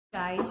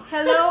Guys,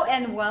 hello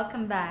and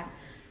welcome back.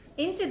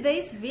 In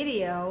today's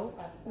video,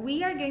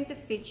 we are going to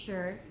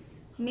feature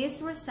Miss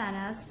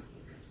Rosanna's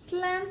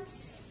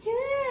plants.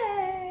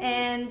 Yay!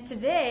 And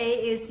today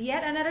is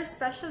yet another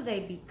special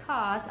day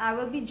because I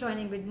will be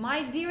joining with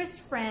my dearest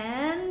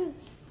friend.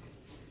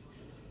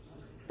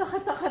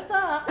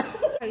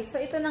 Okay, so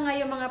ito na nga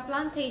yung mga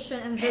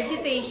plantation and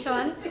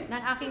vegetation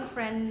ng aking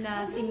friend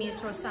na si Miss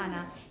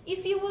Rosanna.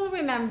 If you will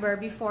remember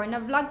before,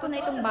 na-vlog ko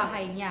na itong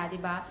bahay niya, di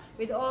ba?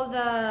 With all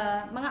the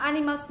mga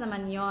animals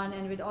naman yon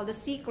and with all the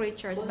sea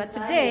creatures. But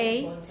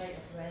today,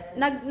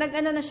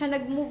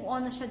 nag-move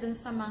on na siya dun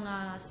sa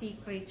mga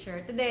sea creature.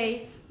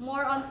 Today,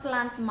 more on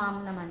plant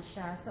mom naman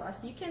siya. So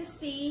as you can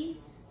see,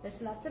 there's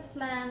lots of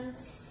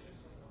plants.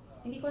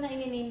 Hindi ko na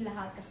i-name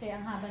lahat kasi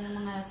ang haba ng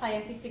mga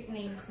scientific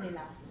names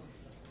nila.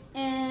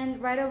 And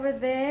right over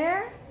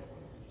there,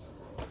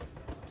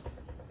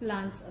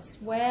 plants as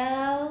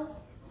well.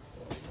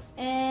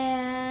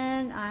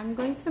 And I'm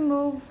going to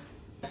move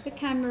the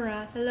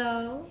camera.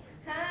 Hello.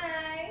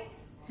 Hi.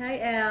 Hi,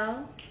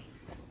 Elle.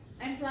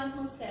 I'm Plant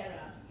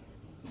Monstera.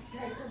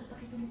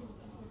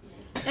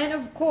 And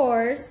of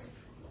course,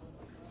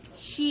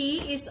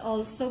 she is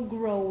also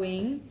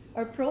growing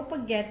or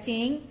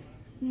propagating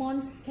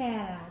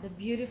Monstera, the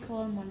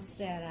beautiful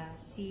Monstera.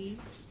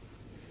 See?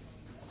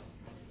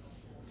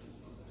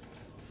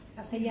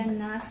 Ayan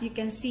na, as you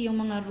can see yung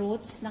mga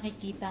roots,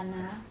 nakikita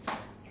na.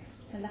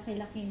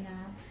 Malaki-laki na.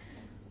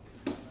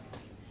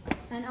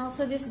 And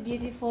also this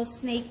beautiful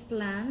snake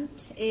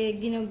plant,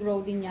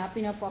 ginogrow din niya,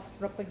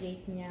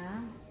 pinapropagate niya.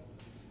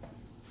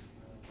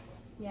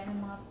 Yan ang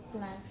mga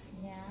plants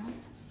niya.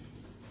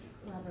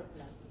 Rubber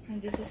plant. And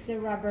this is the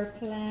rubber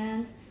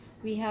plant.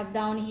 We have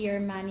down here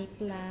money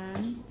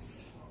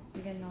plants.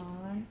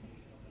 Ganon.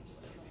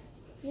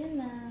 Yan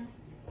na.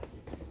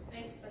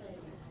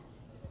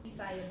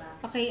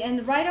 Okay,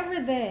 and right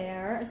over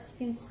there, as you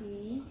can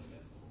see,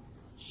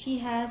 she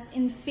has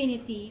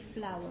infinity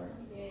flower.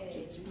 So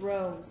it's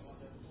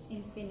rose.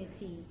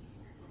 Infinity.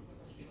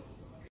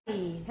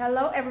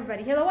 Hello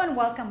everybody. Hello and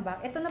welcome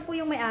back. Ito na po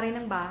yung may-ari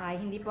ng bahay.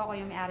 Hindi po ako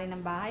yung may-ari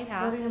ng bahay,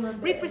 ha?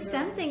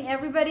 Representing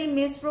everybody,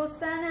 Miss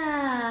Rosanna.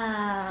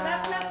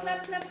 Clap, clap,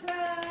 clap, clap,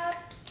 clap.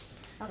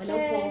 Okay. Hello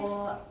po.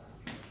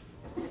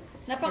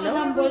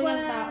 Napaka-humble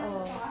ng tao.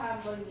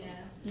 Napaka-humble niya.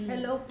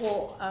 Hello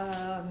po.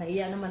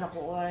 Nahiya naman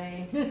ako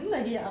ay.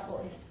 Nahiya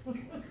ako eh.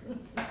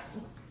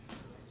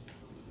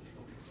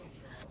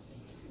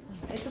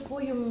 Ito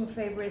po yung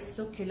favorite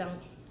succulent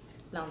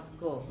plant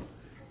ko.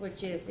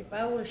 Which is, if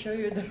I will show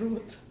you the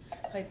root,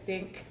 I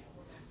think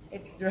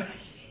it's dry.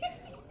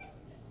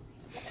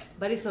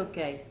 But it's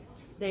okay.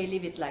 They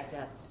leave it like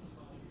that.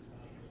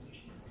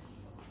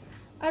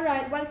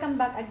 Alright, welcome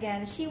back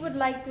again. She would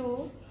like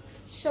to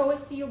show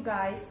it to you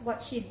guys what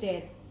she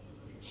did.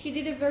 She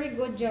did a very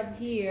good job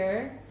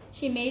here.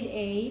 She made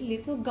a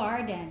little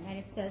garden and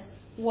it says,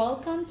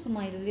 "Welcome to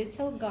my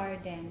little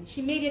garden." She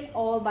made it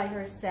all by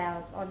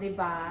herself. O,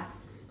 diba?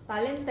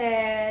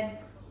 Talented.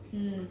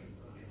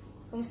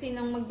 Kung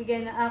sinong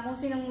magbigay na, kung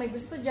sinong may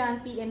gusto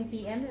dyan,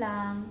 PM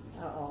lang.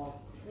 Oo.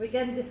 We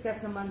can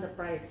discuss naman the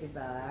price,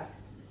 diba?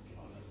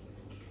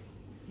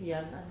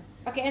 Yan.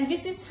 Okay, and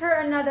this is her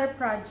another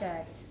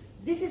project.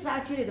 This is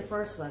actually the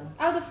first one.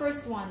 Oh, the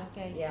first one,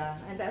 okay. Yeah,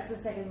 and that's the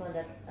second one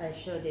that I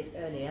showed it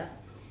earlier.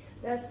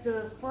 That's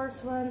the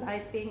first one.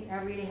 I think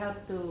I really have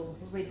to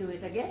redo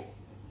it again.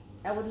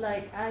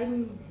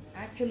 I'm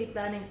actually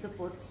planning to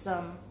put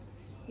some,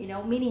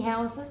 mini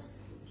houses,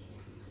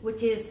 which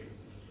is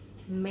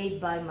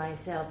made by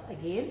myself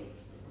again,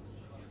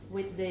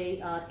 with the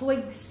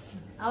twigs,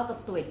 out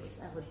of twigs,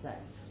 I would say.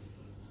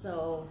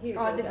 So, here you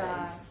go,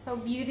 guys. So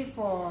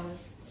beautiful.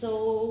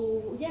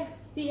 So, yeah,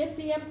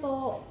 PM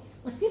po.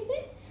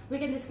 We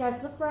can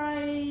discuss the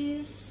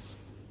price.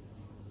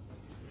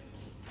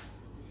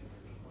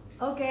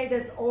 Okay,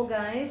 that's all,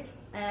 guys,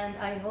 and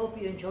I hope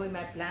you enjoy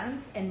my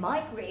plans and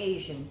my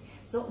creation.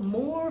 So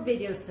more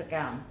videos to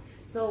come,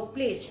 so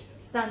please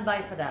stand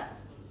by for that.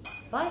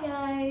 Bye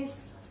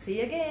guys, see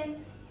you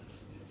again.